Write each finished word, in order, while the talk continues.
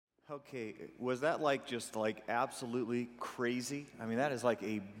Okay, was that just absolutely crazy? I mean, that is like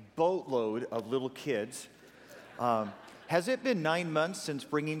a boatload of little kids. Has it been 9 months since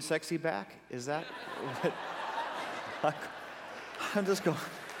bringing sexy back? Is that what? I'm just going.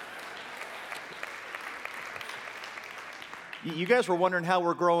 You guys were wondering how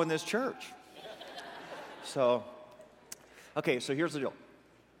we're growing this church. So here's the deal.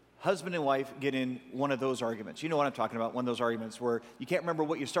 Husband and wife get in one of those arguments. You know what I'm talking about, one of those arguments where you can't remember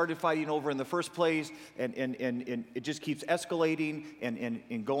what you started fighting over in the first place, and it just keeps escalating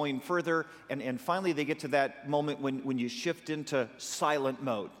and going further, and finally they get to that moment when you shift into silent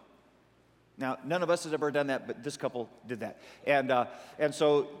mode. Now, none of us has ever done that, but this couple did that. And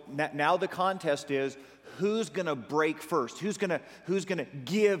so now the contest is who's going to break first? Who's going to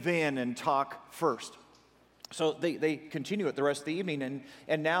give in and talk first? So they continue it the rest of the evening,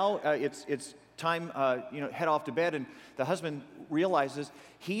 and now it's time, head off to bed, and the husband realizes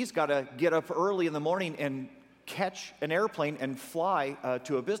he's got to get up early in the morning and catch an airplane and fly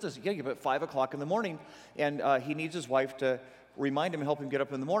to a business. He's got to get up at 5 o'clock in the morning, and he needs his wife to remind him and help him get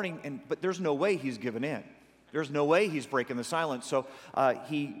up in the morning, but there's no way he's giving in. There's no way he's breaking the silence. So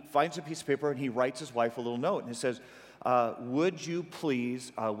he finds a piece of paper and he writes his wife a little note, and it says, would you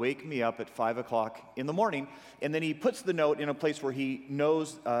please wake me up at 5 o'clock in the morning? And then he puts the note in a place where he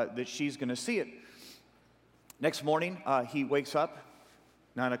knows that she's going to see it. Next morning, he wakes up,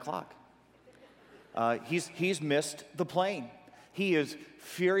 9 o'clock. He's missed the plane. He is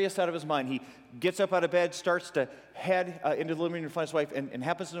furious out of his mind. He gets up out of bed, starts to head into the living room to find his wife, and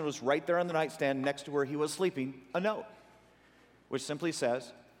happens to notice right there on the nightstand next to where he was sleeping, a note, which simply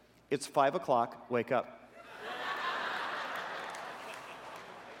says, it's 5 o'clock, wake up.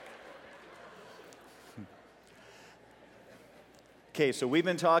 Okay, so we've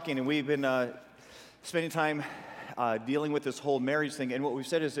been talking and we've been spending time dealing with this whole marriage thing, and what we've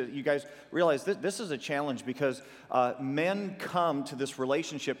said is that you guys realize this is a challenge because men come to this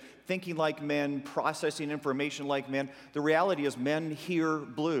relationship thinking like men, processing information like men. The reality is men hear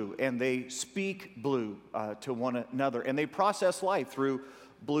blue and they speak blue to one another, and they process life through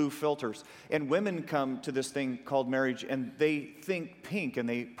blue filters. And women come to this thing called marriage and they think pink and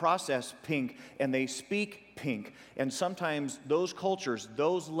they process pink and they speak pink. And sometimes those cultures,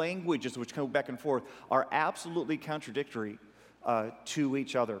 those languages which come back and forth are absolutely contradictory to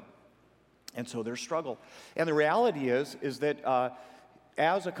each other. And so there's struggle. And the reality is that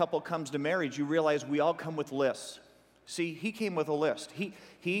as a couple comes to marriage, you realize we all come with lists. See, he came with a list.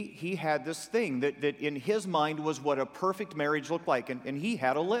 He had this thing that in his mind was what a perfect marriage looked like, and he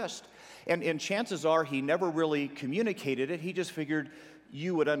had a list. And chances are he never really communicated it. He just figured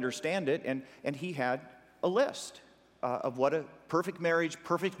you would understand it, and he had a list of what a perfect marriage,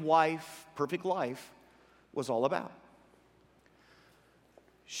 perfect wife, perfect life was all about.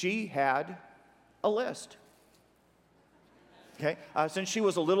 She had a list. Okay? Since she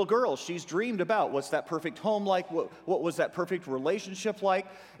was a little girl, she's dreamed about what's that perfect home like, what was that perfect relationship like,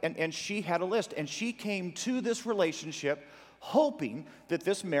 and she had a list. And she came to this relationship hoping that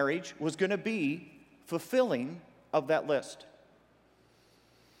this marriage was going to be fulfilling of that list.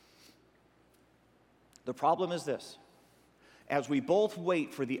 The problem is this. As we both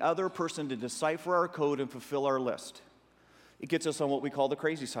wait for the other person to decipher our code and fulfill our list, it gets us on what we call the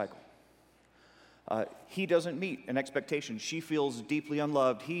crazy cycle. He doesn't meet an expectation. She feels deeply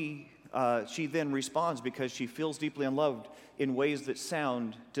unloved. She then responds because she feels deeply unloved in ways that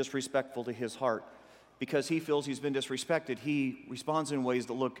sound disrespectful to his heart. Because he feels he's been disrespected, he responds in ways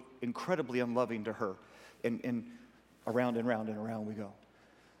that look incredibly unloving to her. And around and round and around we go.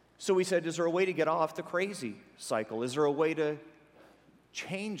 So we said, is there a way to get off the crazy cycle? Is there a way to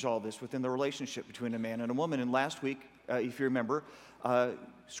change all this within the relationship between a man and a woman? And last week, if you remember,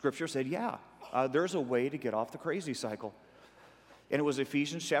 Scripture said, there's a way to get off the crazy cycle. And it was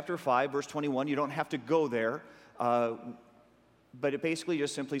Ephesians chapter 5, verse 21. You don't have to go there, but it basically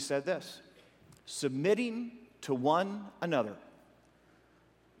just simply said this: submitting to one another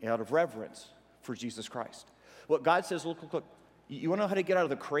out of reverence for Jesus Christ. What God says, look, you want to know how to get out of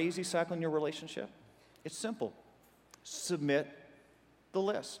the crazy cycle in your relationship? It's simple. Submit the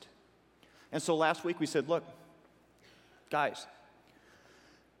list. And so last week we said, look, guys,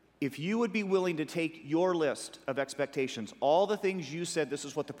 if you would be willing to take your list of expectations, all the things you said, this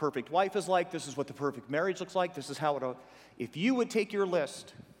is what the perfect wife is like, this is what the perfect marriage looks like, this is how it, if you would take your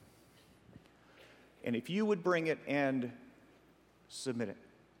list, and if you would bring it and submit it,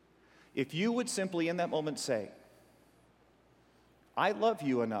 if you would simply in that moment say, I love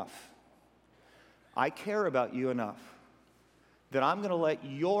you enough, I care about you enough, that I'm going to let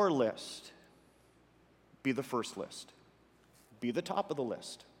your list be the first list, be the top of the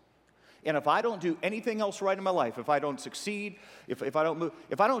list. And if I don't do anything else right in my life, if I don't succeed, if I don't move,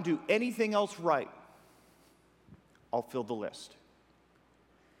 if I don't do anything else right, I'll fill the list.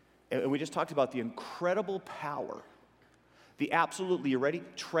 And we just talked about the incredible power, the absolutely, you ready?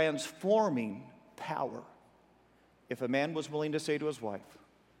 Transforming power. If a man was willing to say to his wife,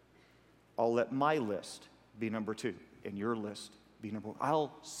 I'll let my list be number 2 and your list be number 1.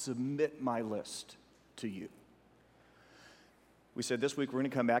 I'll submit my list to you. We said this week we're going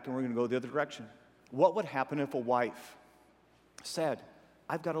to come back and we're going to go the other direction. What would happen if a wife said,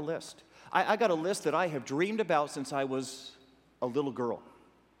 I've got a list. I got a list that I have dreamed about since I was a little girl.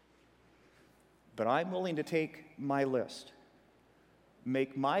 But I'm willing to take my list,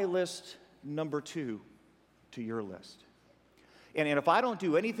 make my list number 2 to your list. And if I don't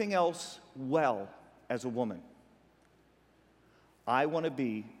do anything else well as a woman, I want to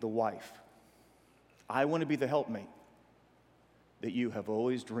be the wife. I want to be the helpmate that you have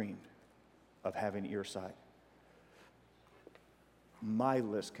always dreamed of having at your side. My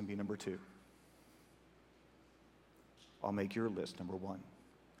list can be number 2. I'll make your list number 1.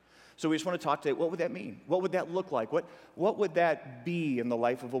 So we just want to talk today, what would that mean? What would that look like? What would that be in the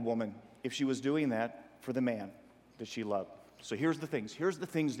life of a woman if she was doing that for the man that she loved? So here's the things. Here's the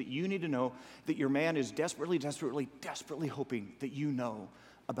things that you need to know that your man is desperately, desperately, desperately hoping that you know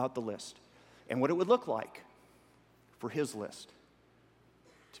about the list. And what it would look like for his list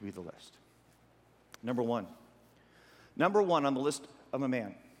to be the list. Number 1. Number 1 on the list of a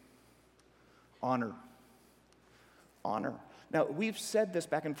man. Honor. Honor. Now, we've said this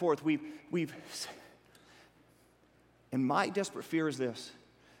back and forth. And my desperate fear is this,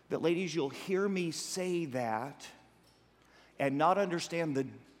 that ladies, you'll hear me say that and not understand the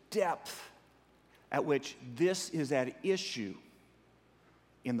depth at which this is at issue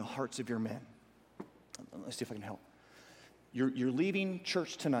in the hearts of your men. Let's see if I can help. You're leaving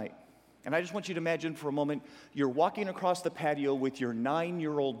church tonight, and I just want you to imagine for a moment, you're walking across the patio with your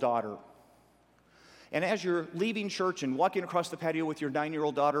 9-year-old daughter. And as you're leaving church and walking across the patio with your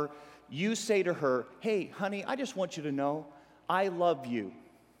 9-year-old daughter, you say to her, hey, honey, I just want you to know I love you.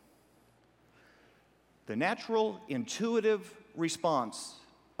 The natural, intuitive response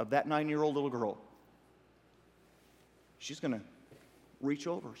of that 9-year-old little girl, she's going to reach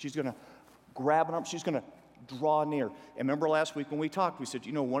over. She's going to grab an arm. She's going to draw near. And remember last week when we talked, we said,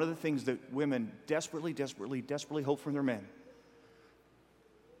 one of the things that women desperately, desperately, desperately hope from their men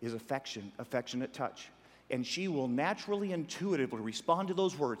is affection, affectionate touch. And she will naturally, intuitively respond to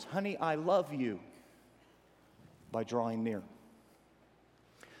those words, honey, I love you, by drawing near.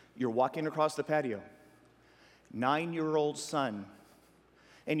 You're walking across the patio, 9-year-old son,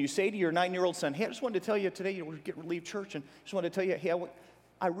 and you say to your 9-year-old son, hey, I just wanted to tell you today, we're getting to leave church, and I just wanted to tell you, hey,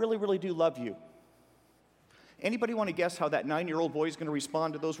 I really, really do love you. Anybody want to guess how that 9-year-old boy is going to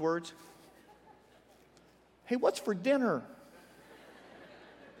respond to those words? Hey, what's for dinner?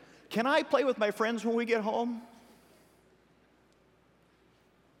 Can I play with my friends when we get home?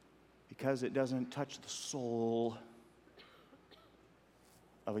 Because it doesn't touch the soul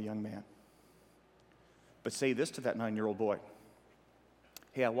of a young man. But say this to that 9-year-old boy.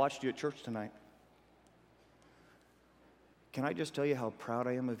 Hey, I watched you at church tonight. Can I just tell you how proud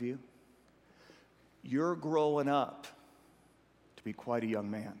I am of you? You're growing up to be quite a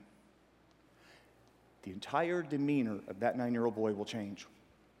young man. The entire demeanor of that 9-year-old boy will change.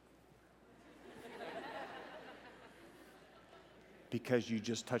 Because you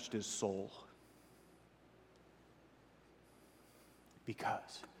just touched his soul.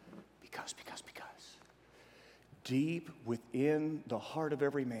 Because. Deep within the heart of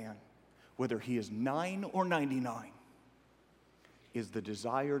every man, whether he is 9 or 99, is the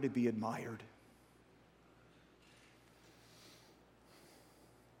desire to be admired.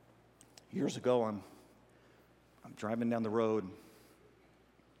 Years ago, I'm driving down the road.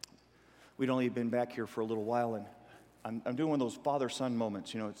 We'd only been back here for a little while, and I'm doing one of those father-son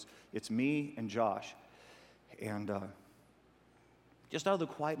moments. It's me and Josh. And just out of the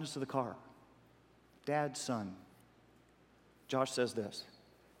quietness of the car, Dad, son, Josh says this,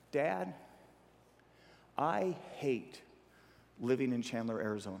 Dad, I hate living in Chandler,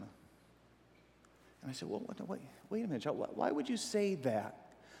 Arizona. And I said, well, wait a minute, Josh, why would you say that?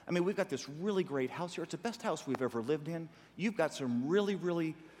 I mean, we've got this really great house here. It's the best house we've ever lived in. You've got some really,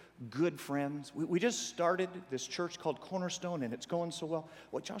 really good friends. We just started this church called Cornerstone, and it's going so well.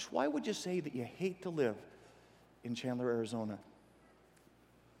 Well, Josh, why would you say that you hate to live in Chandler, Arizona?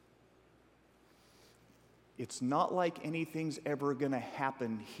 It's not like anything's ever going to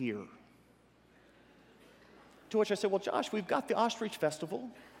happen here. To which I said, well, Josh, we've got the Ostrich Festival.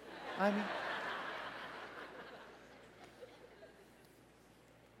 I mean,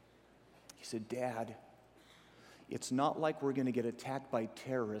 said, Dad, it's not like we're going to get attacked by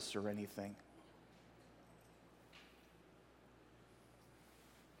terrorists or anything.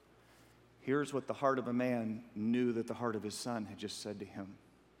 Here's what the heart of a man knew that the heart of his son had just said to him.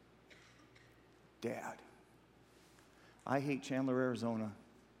 Dad, I hate Chandler, Arizona,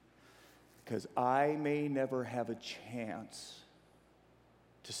 because I may never have a chance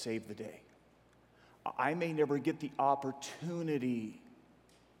to save the day. I may never get the opportunity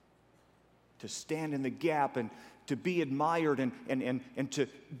to stand in the gap and to be admired and to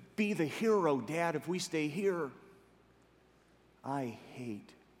be the hero, Dad, if we stay here. I hate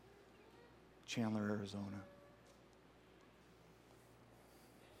Chandler, Arizona.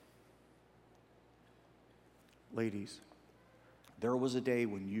 Ladies, there was a day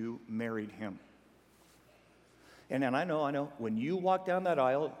when you married him. And I know, when you walked down that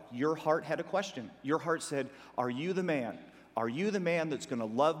aisle, your heart had a question. Your heart said, are you the man? Are you the man that's going to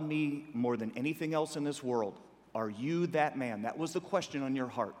love me more than anything else in this world? Are you that man? That was the question on your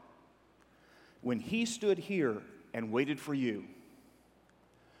heart. When he stood here and waited for you,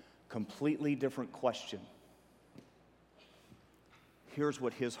 completely different question. Here's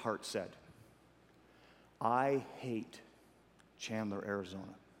what his heart said. I hate Chandler,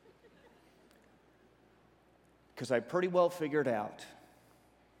 Arizona. Because I pretty well figured out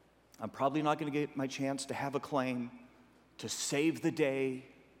I'm probably not going to get my chance to have a claim, to save the day,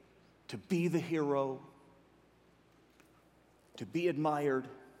 to be the hero, to be admired.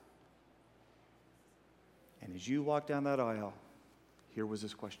 And as you walk down that aisle, here was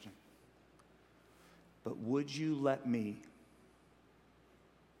his question. But would you let me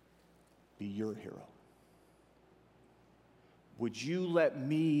be your hero? Would you let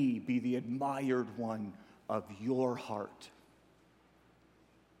me be the admired one of your heart?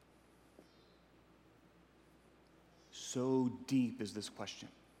 So deep is this question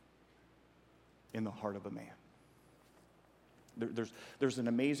in the heart of a man. There's an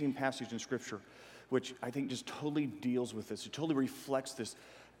amazing passage in Scripture which I think just totally deals with this. It totally reflects this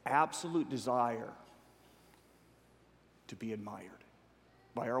absolute desire to be admired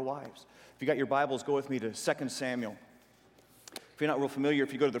by our wives. If you got your Bibles, go with me to 2 Samuel. If you're not real familiar,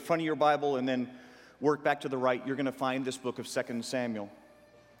 if you go to the front of your Bible and then work back to the right, you're going to find this book of 2 Samuel.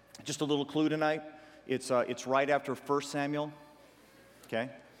 Just a little clue tonight. It's right after 1 Samuel. Okay?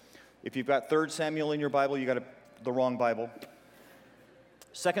 If you've got 3 Samuel in your Bible, you got the wrong Bible.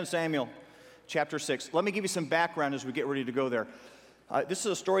 2 Samuel, chapter 6. Let me give you some background as we get ready to go there. This is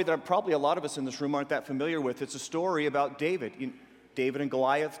a story that probably a lot of us in this room aren't that familiar with. It's a story about David. David and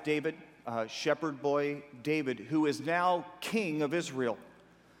Goliath, David, shepherd boy David, who is now king of Israel.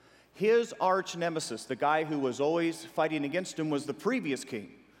 His arch nemesis, the guy who was always fighting against him, was the previous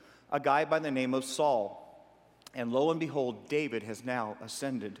king, a guy by the name of Saul. And lo and behold, David has now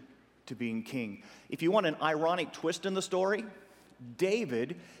ascended to being king. If you want an ironic twist in the story,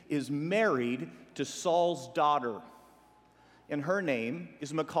 David is married to Saul's daughter, and her name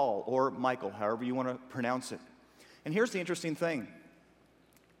is Michal, or Michael, however you want to pronounce it. And here's the interesting thing.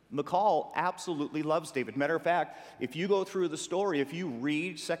 Michal absolutely loves David. Matter of fact, if you go through the story, if you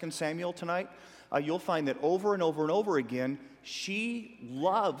read 2 Samuel tonight, you'll find that over and over and over again, she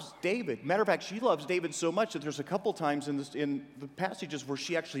loves David. Matter of fact, she loves David so much that there's a couple times in the passages where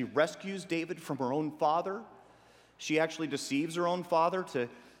she actually rescues David from her own father. She actually deceives her own father to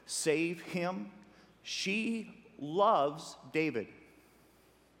save him. She loves David.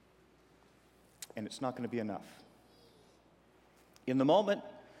 And it's not going to be enough. In the moment,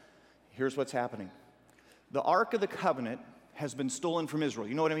 here's what's happening. The Ark of the Covenant has been stolen from Israel.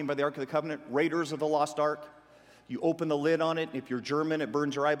 You know what I mean by the Ark of the Covenant? Raiders of the Lost Ark. You open the lid on it. If you're German, it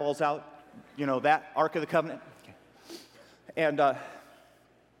burns your eyeballs out. You know, that Ark of the Covenant. Okay. And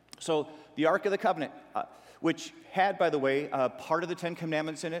so the Ark of the Covenant, which had, by the way, part of the Ten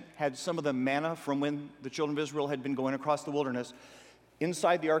Commandments in it, had some of the manna from when the children of Israel had been going across the wilderness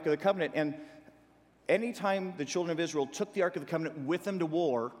inside the Ark of the Covenant. And anytime the children of Israel took the Ark of the Covenant with them to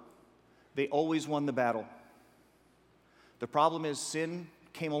war, they always won the battle. The problem is sin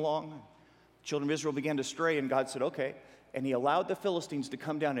came along, children of Israel began to stray, and God said, okay. And he allowed the Philistines to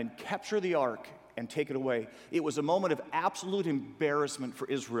come down and capture the ark and take it away. It was a moment of absolute embarrassment for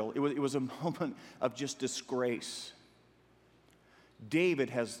Israel. It was a moment of just disgrace. David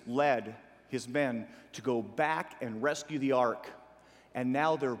has led his men to go back and rescue the ark. And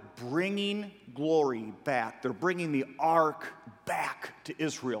now they're bringing glory back. They're bringing the ark back to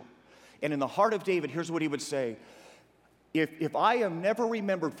Israel. And in the heart of David, here's what he would say. If I am never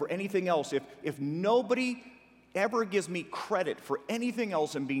remembered for anything else, if nobody ever gives me credit for anything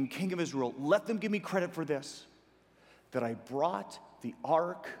else in being king of Israel, let them give me credit for this, that I brought the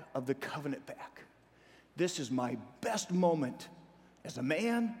Ark of the Covenant back. This is my best moment as a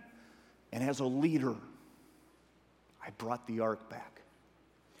man and as a leader. I brought the Ark back.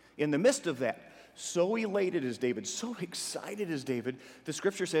 In the midst of that, so elated is David, so excited is David, the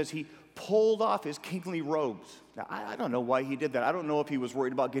scripture says he pulled off his kingly robes. Now, I don't know why he did that. I don't know if he was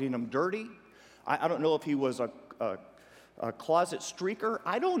worried about getting them dirty. I don't know if he was a closet streaker.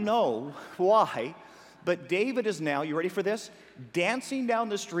 I don't know why. But David is now, you ready for this? Dancing down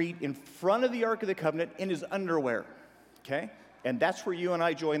the street in front of the Ark of the Covenant in his underwear. Okay? And that's where you and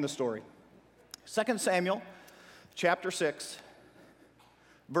I join the story. 2 Samuel chapter 6,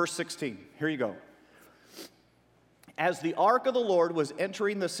 verse 16. Here you go. As the ark of the Lord was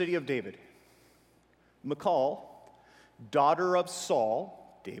entering the city of David, Michal, daughter of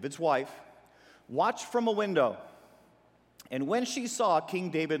Saul, David's wife, watched from a window. And when she saw King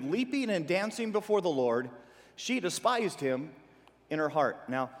David leaping and dancing before the Lord, she despised him in her heart.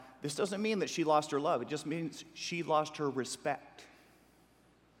 Now, this doesn't mean that she lost her love. It just means she lost her respect.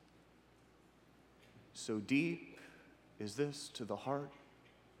 So deep is this to the heart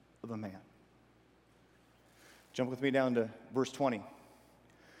of a man. Jump with me down to verse 20.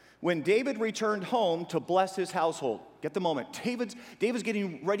 When David returned home to bless his household, get the moment. David's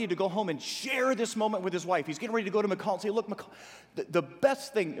getting ready to go home and share this moment with his wife. He's getting ready to go to Michal and say, look, Michal, the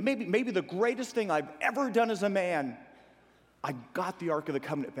best thing, maybe the greatest thing I've ever done as a man, I got the Ark of the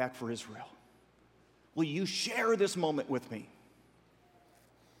Covenant back for Israel. Will you share this moment with me?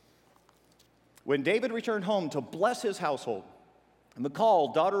 When David returned home to bless his household,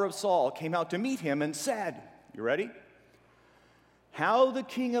 Michal, daughter of Saul, came out to meet him and said, you ready? How the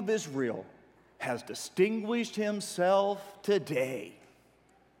king of Israel has distinguished himself today,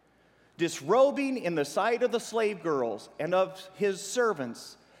 disrobing in the sight of the slave girls and of his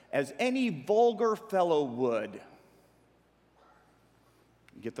servants as any vulgar fellow would.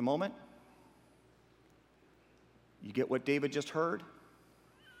 You get the moment? You get what David just heard?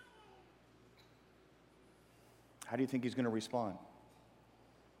 How do you think he's going to respond?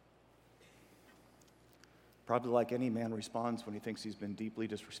 Probably like any man responds when he thinks he's been deeply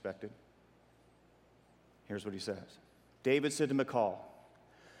disrespected. Here's what he says. David said to Michal,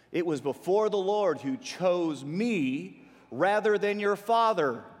 it was before the Lord who chose me rather than your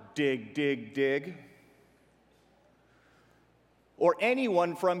father, dig, dig, dig, or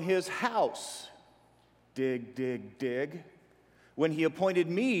anyone from his house, dig, dig, dig, when he appointed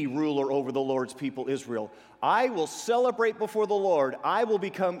me ruler over the Lord's people Israel. I will celebrate before the Lord. I will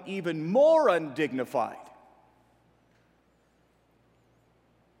become even more undignified.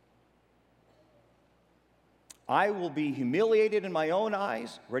 I will be humiliated in my own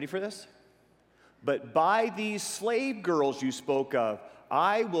eyes. Ready for this? But by these slave girls you spoke of,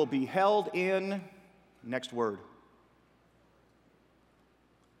 I will be held in, next word,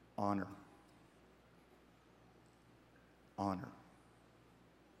 honor. Honor.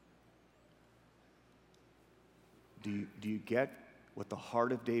 Do you get what the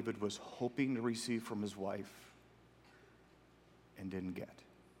heart of David was hoping to receive from his wife and didn't get?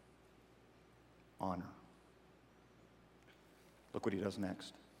 Honor. Look what he does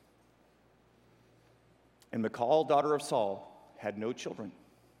next. And Michal, daughter of Saul, had no children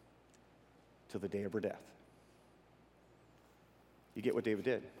till the day of her death. You get what David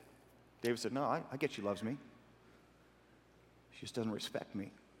did? David said, no, I get she loves me. She just doesn't respect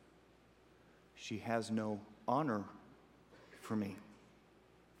me. She has no honor for me.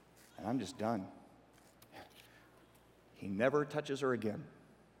 And I'm just done. He never touches her again.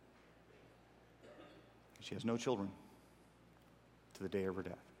 She has no children to the day of her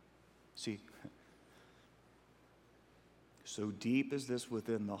death. See, so deep is this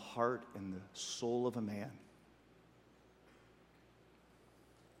within the heart and the soul of a man.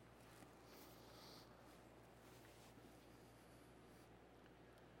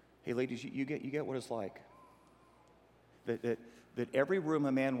 Hey, ladies, you get what it's like. That every room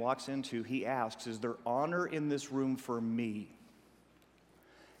a man walks into, he asks, is there honor in this room for me?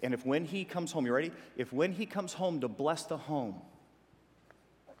 And if when he comes home, you ready? If when he comes home to bless the home,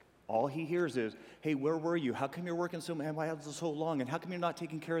 all he hears is, hey, where were you? How come you're working so long? And how come you're not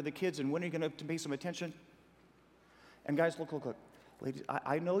taking care of the kids? And when are you going to pay some attention? And guys, look. Ladies,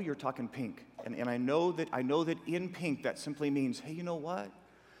 I know you're talking pink. And I know that in pink that simply means, hey, you know what?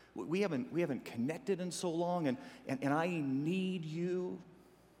 We haven't connected in so long, and I need you.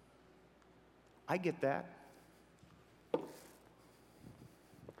 I get that.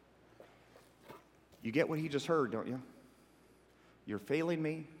 You get what he just heard, don't you? You're failing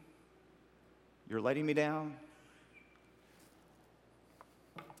me. You're letting me down.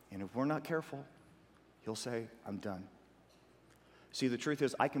 And if we're not careful, he'll say, I'm done. See, the truth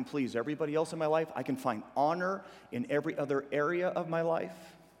is, I can please everybody else in my life. I can find honor in every other area of my life.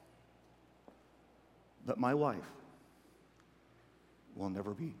 But my wife will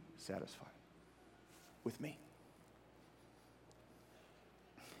never be satisfied with me.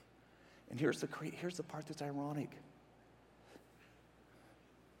 And here's the part that's ironic.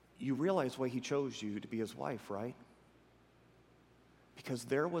 You realize why he chose you to be his wife, right? Because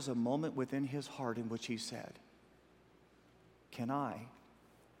there was a moment within his heart in which he said, can I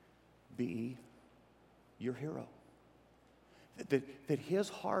be your hero? That his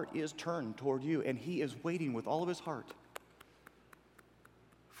heart is turned toward you, and he is waiting with all of his heart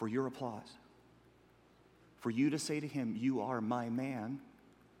for your applause. For you to say to him, you are my man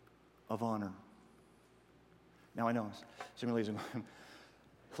of honor. Now I know, some of you ladies are going,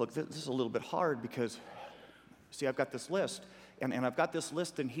 look, this is a little bit hard because, see, I've got this list, and I've got this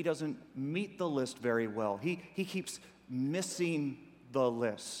list, and he doesn't meet the list very well. He keeps missing the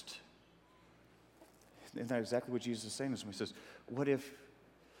list. Isn't that exactly what Jesus is saying? He says, what if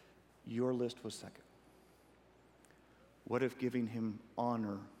your list was second? What if giving him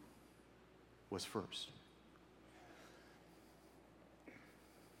honor was first?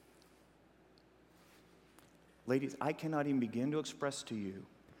 Ladies, I cannot even begin to express to you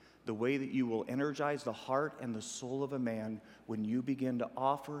the way that you will energize the heart and the soul of a man when you begin to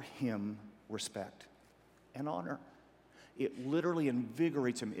offer him respect and honor. It literally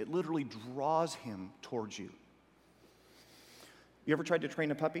invigorates him. It literally draws him towards you. You ever tried to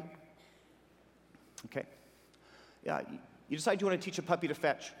train a puppy? Okay. Yeah, you decide you want to teach a puppy to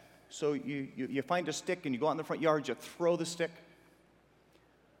fetch. So you find a stick and you go out in the front yard, you throw the stick.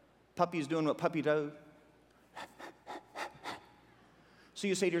 Puppy's doing what puppy does. So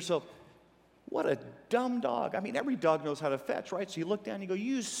you say to yourself, what a dumb dog. I mean, every dog knows how to fetch, right? So you look down and you go,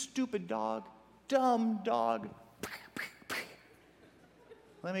 you stupid dog, dumb dog.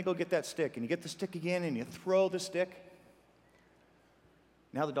 Let me go get that stick. And you get the stick again and you throw the stick.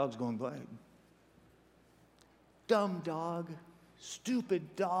 Now the dog's going, dumb dog,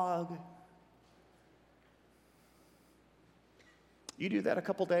 stupid dog. You do that a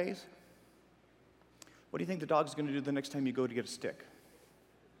couple days. What do you think the dog's going to do the next time you go to get a stick?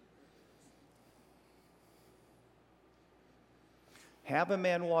 Have a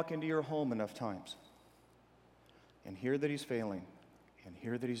man walk into your home enough times and hear that he's failing and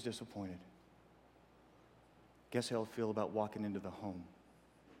hear that he's disappointed. Guess how he'll feel about walking into the home?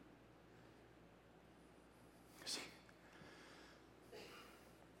 See,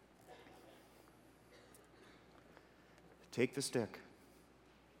 take the stick,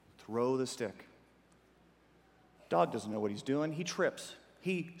 throw the stick. Dog doesn't know what he's doing. He trips.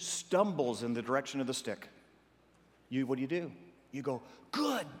 He stumbles in the direction of the stick. What do? You go,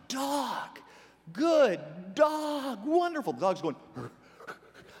 good dog, wonderful. The dog's going,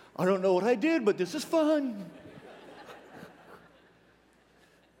 I don't know what I did, but this is fun.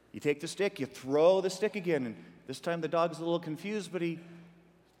 You take the stick, you throw the stick again, and this time the dog's a little confused, but he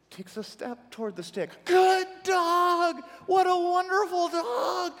takes a step toward the stick. Good dog, what a wonderful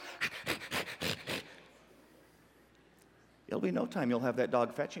dog. It'll be no time you'll have that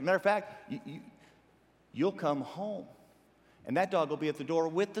dog fetching. Matter of fact, you'll come home. And that dog will be at the door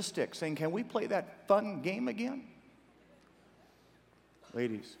with the stick saying, can we play that fun game again?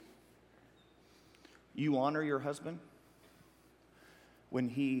 Ladies, you honor your husband when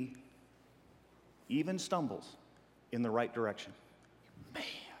he even stumbles in the right direction. Man,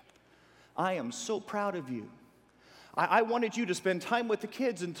 I am so proud of you. I wanted you to spend time with the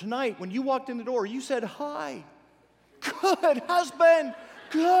kids, and tonight when you walked in the door, you said hi. Good husband,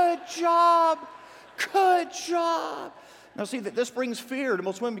 good job, good job. Now see, that this brings fear to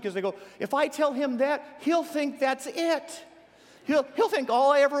most women because they go, if I tell him that, he'll think that's it. He'll think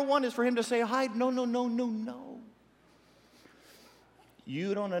all I ever want is for him to say hi. No.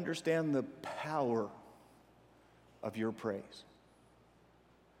 You don't understand the power of your praise.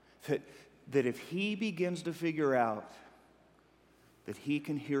 That if he begins to figure out that he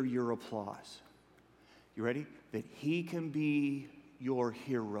can hear your applause, you ready? That he can be your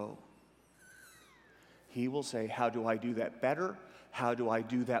hero. He will say, how do I do that better? How do I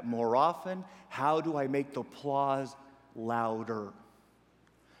do that more often? How do I make the applause louder?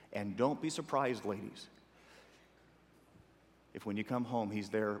 And don't be surprised, ladies, if when you come home, he's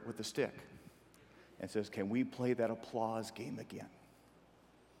there with the stick and says, can we play that applause game again?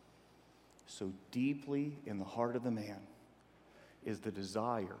 So deeply in the heart of the man is the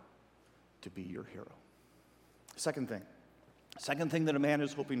desire to be your hero. Second thing that a man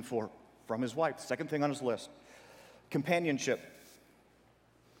is hoping for from his wife, second thing on his list, companionship.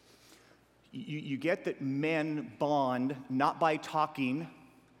 You get that men bond not by talking,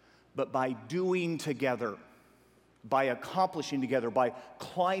 but by doing together, by accomplishing together, by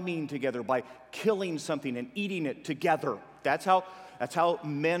climbing together, by killing something and eating it together. That's how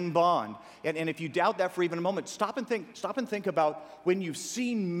men bond. And if you doubt that for even a moment, stop and think about when you've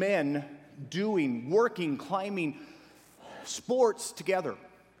seen men doing, working, climbing, sports together.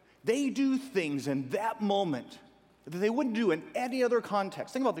 They do things in that moment that they wouldn't do in any other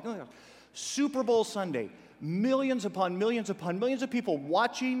context. Think about the Super Bowl Sunday, millions upon millions upon millions of people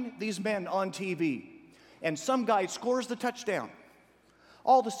watching these men on TV, and some guy scores the touchdown.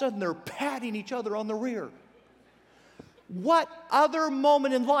 All of a sudden, they're patting each other on the rear. What other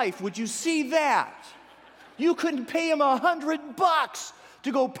moment in life would you see that? You couldn't pay him $100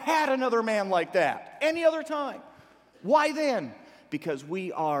 to go pat another man like that any other time. Why then? Because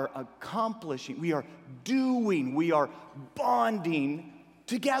we are accomplishing, we are doing, we are bonding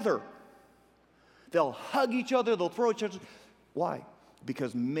together. They'll hug each other, they'll throw each other. Why?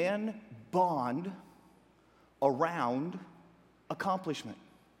 Because men bond around accomplishment.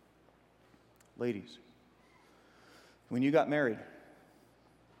 Ladies, when you got married,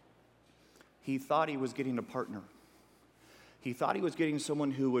 he thought he was getting a partner. He thought he was getting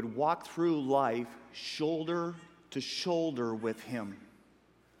someone who would walk through life shoulder to shoulder with him,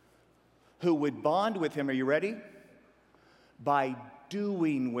 who would bond with him, are you ready? By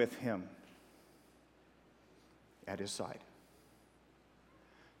doing with him at his side.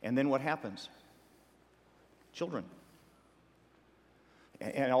 And then what happens? Children.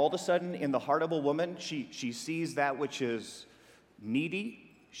 And all of a sudden, in the heart of a woman, she sees that which is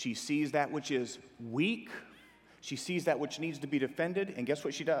needy. She sees that which is weak. She sees that which needs to be defended. And guess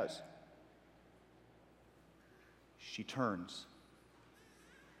what she does? She turns.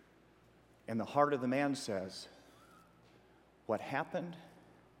 And the heart of the man says, what happened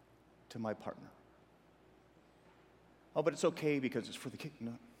to my partner? Oh, but it's okay because it's for the kid.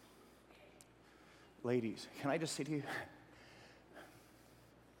 No. Ladies, can I just say to you,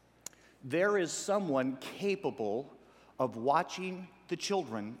 there is someone capable of watching the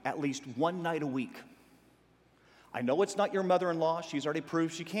children at least one night a week. I know it's not your mother-in-law. She's already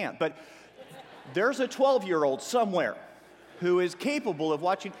proved she can't. But there's a 12-year-old somewhere who is capable of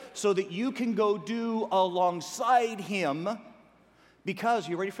watching so that you can go do alongside him because,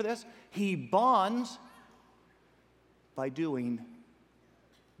 you ready for this? He bonds by doing,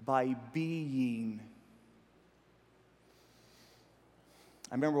 by being.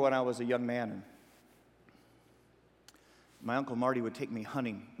 I remember when I was a young man, and my Uncle Marty would take me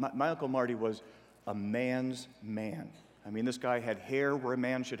hunting. My Uncle Marty was a man's man. I mean, this guy had hair where a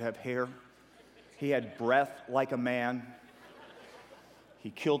man should have hair. He had breath like a man.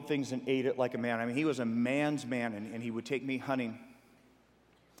 He killed things and ate it like a man. I mean, he was a man's man, and he would take me hunting.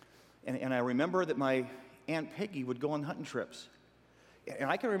 And I remember that my Aunt Peggy would go on hunting trips. And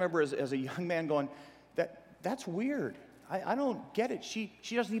I can remember as a young man going, that's weird. I don't get it. She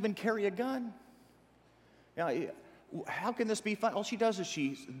doesn't even carry a gun. You know, how can this be fun? All she does is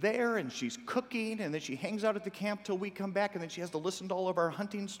she's there and she's cooking, and then she hangs out at the camp till we come back, and then she has to listen to all of our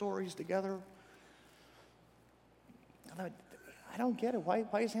hunting stories together. And I don't get it. Why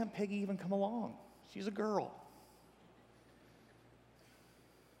does Aunt Peggy even come along? She's a girl.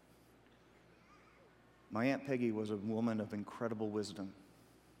 My Aunt Peggy was a woman of incredible wisdom.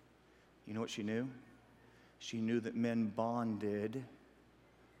 You know what she knew? She knew that men bonded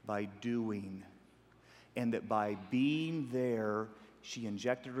by doing, and that by being there, she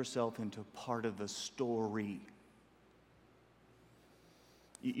injected herself into part of the story.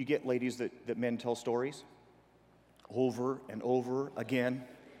 You get ladies that men tell stories over and over again,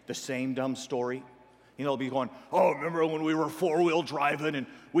 the same dumb story. You know, they'll be going, oh, remember when we were four-wheel driving and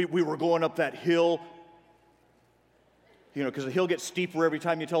we were going up that hill? You know, because the hill gets steeper every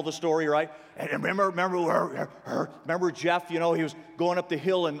time you tell the story, right? And remember Jeff, you know, he was going up the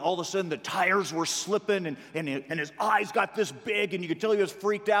hill and all of a sudden the tires were slipping and his eyes got this big and you could tell he was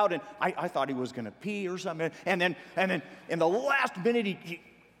freaked out, and I thought he was going to pee or something. And then in the last minute he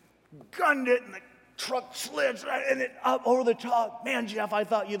gunned it and the truck slid and it up over the top. Man, Jeff, I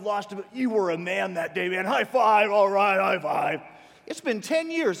thought you'd lost it. You were a man that day, man. High five, all right, high five. It's been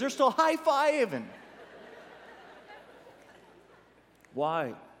 10 years. They're still high-fiving.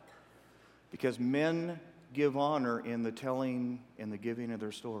 Why? Because men give honor in the telling and the giving of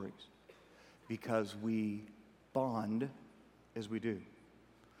their stories. Because we bond as we do.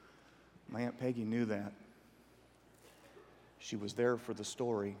 My Aunt Peggy knew that. She was there for the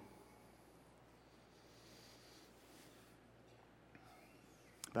story.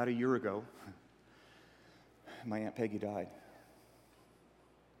 About a year ago, my Aunt Peggy died.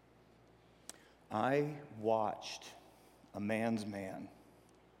 I watched a man's man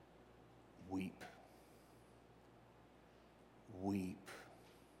weep,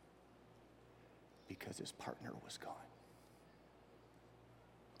 because his partner was gone.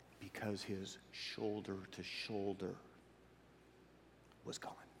 Because his shoulder to shoulder was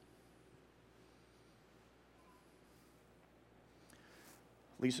gone.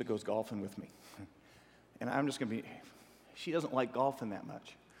 Lisa goes golfing with me. And I'm just going to be, she doesn't like golfing that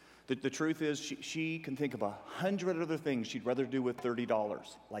much. The truth is, she can think of 100 other things she'd rather do with $30,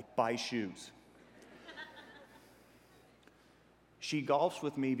 like buy shoes. She golfs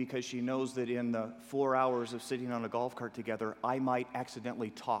with me because she knows that in the 4 hours of sitting on a golf cart together, I might accidentally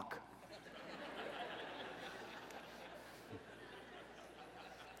talk.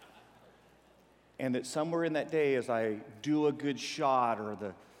 And that somewhere in that day, as I do a good shot or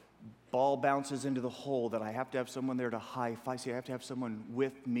the ball bounces into the hole, that I have to have someone there to high-five. See, I have to have someone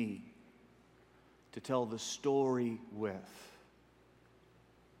with me to tell the story with,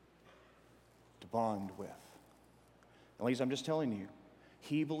 to bond with. And ladies, I'm just telling you,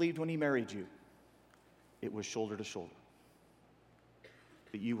 he believed when he married you, it was shoulder to shoulder,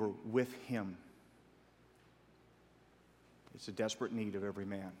 that you were with him. It's a desperate need of every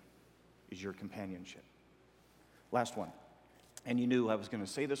man, is your companionship. Last one. And you knew I was going to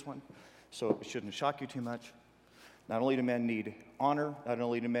say this one, so it shouldn't shock you too much. Not only do men need honor, not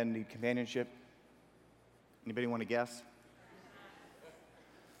only do men need companionship. Anybody want to guess?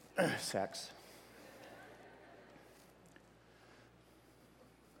 Sex.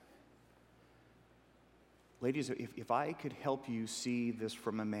 Ladies, if I could help you see this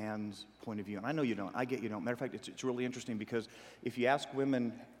from a man's point of view, and I know you don't, I get you don't. Matter of fact, it's really interesting because if you ask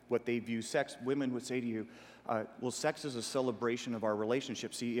women what they view sex, women would say to you, well, sex is a celebration of our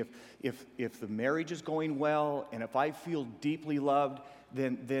relationship. See, if the marriage is going well and if I feel deeply loved,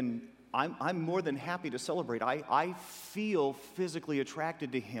 then I'm more than happy to celebrate. I feel physically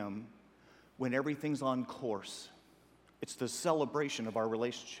attracted to him when everything's on course. It's the celebration of our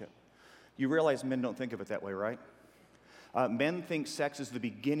relationship. You realize men don't think of it that way, right? Men think sex is the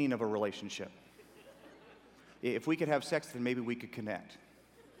beginning of a relationship. If we could have sex, then maybe we could connect.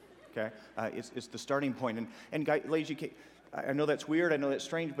 Okay? It's the starting point. And guys, ladies, I know that's weird, I know that's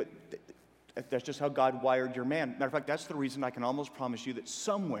strange, but that's just how God wired your man. Matter of fact, that's the reason I can almost promise you that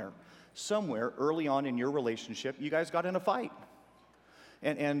somewhere early on in your relationship, you guys got in a fight.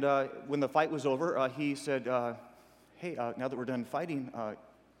 And when the fight was over, he said, hey, now that we're done fighting,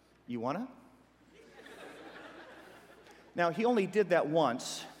 you wanna? Now, he only did that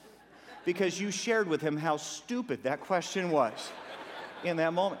once because you shared with him how stupid that question was in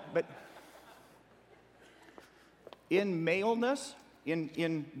that moment. But in maleness,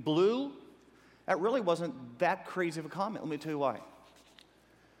 in blue, that really wasn't that crazy of a comment. Let me tell you why.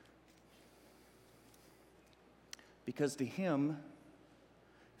 Because to him,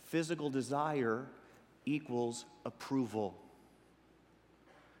 physical desire equals approval.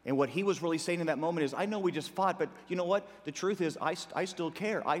 And what he was really saying in that moment is, I know we just fought, but you know what? The truth is, I still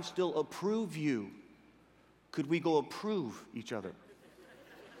care. I still approve you. Could we go approve each other?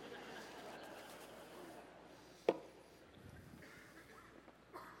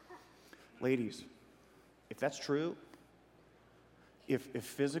 Ladies, if that's true, if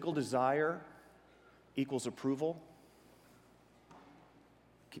physical desire equals approval,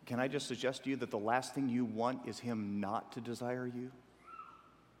 can I just suggest to you that the last thing you want is him not to desire you?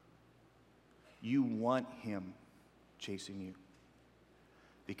 You want him chasing you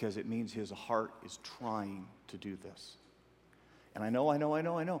because it means his heart is trying to do this. And I know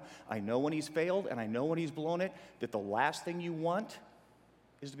when he's failed and I know when he's blown it, that the last thing you want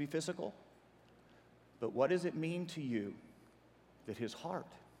is to be physical. But what does it mean to you that his heart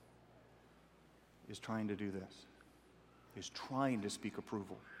is trying to do this, is trying to speak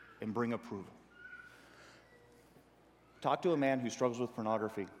approval and bring approval? Talk to a man who struggles with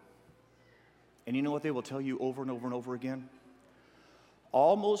pornography. And you know what they will tell you over and over and over again?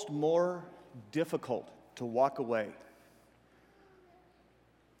 Almost more difficult to walk away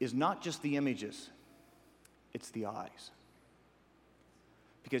is not just the images, it's the eyes.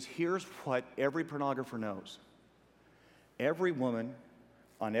 Because here's what every pornographer knows. Every woman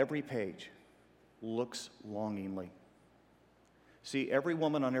on every page looks longingly. See, every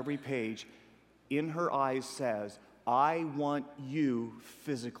woman on every page in her eyes says, I want you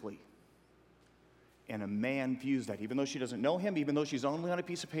physically. And a man views that, even though she doesn't know him, even though she's only on a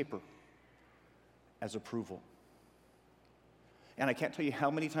piece of paper, as approval. And I can't tell you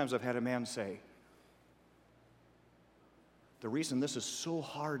how many times I've had a man say, the reason this is so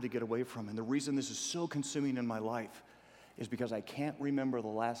hard to get away from and the reason this is so consuming in my life is because I can't remember the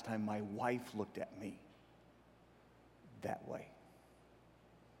last time my wife looked at me that way,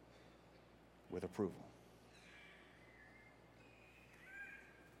 with approval.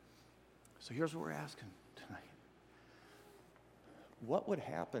 So here's what we're asking tonight. What would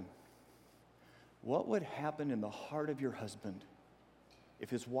happen? What would happen in the heart of your husband if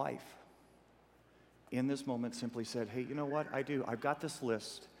his wife, in this moment, simply said, hey, you know what? I've got this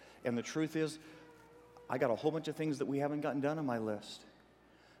list. And the truth is, I got a whole bunch of things that we haven't gotten done on my list.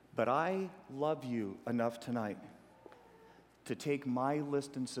 But I love you enough tonight to take my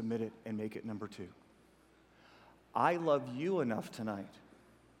list and submit it and make it number 2. I love you enough tonight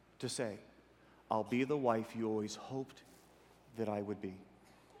to say, I'll be the wife you always hoped that I would be.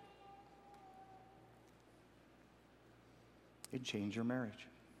 It'd change your marriage.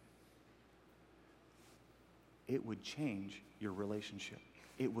 It would change your relationship.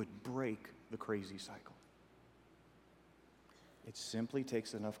 It would break the crazy cycle. It simply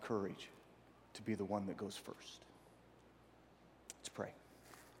takes enough courage to be the one that goes first. Let's pray.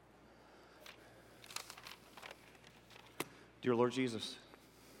 Dear Lord Jesus,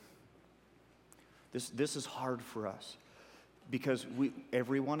 this is hard for us because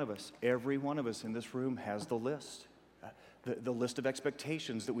every one of us in this room has the list. The list of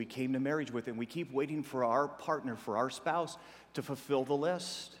expectations that we came to marriage with, and we keep waiting for our partner, for our spouse, to fulfill the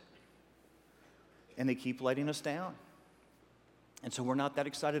list. And they keep letting us down. And so we're not that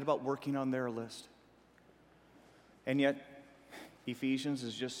excited about working on their list. And yet, Ephesians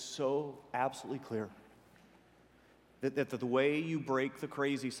is just so absolutely clear that the way you break the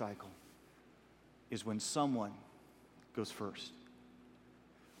crazy cycle is when someone goes first.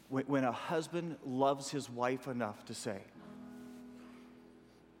 When a husband loves his wife enough to say,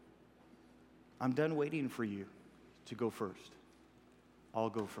 I'm done waiting for you to go first.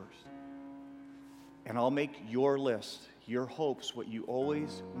 I'll go first. And I'll make your list, your hopes, what you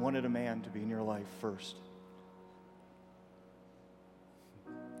always wanted a man to be in your life first.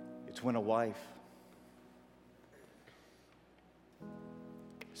 It's when a wife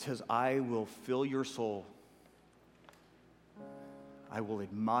says, I will fill your soul. I will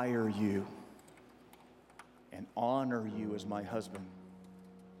admire you and honor you as my husband.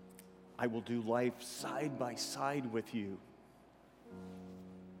 I will do life side by side with you.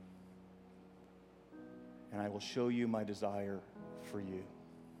 And I will show you my desire for you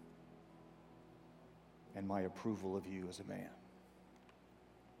and my approval of you as a man.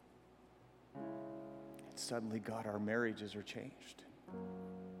 And suddenly, God, our marriages are changed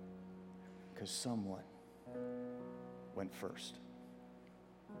because someone went first.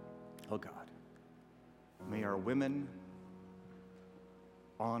 Oh God, may our women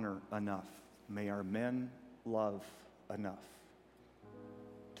honor enough, may our men love enough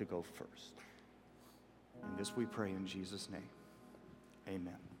to go first. And this we pray in Jesus' name.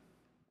 Amen.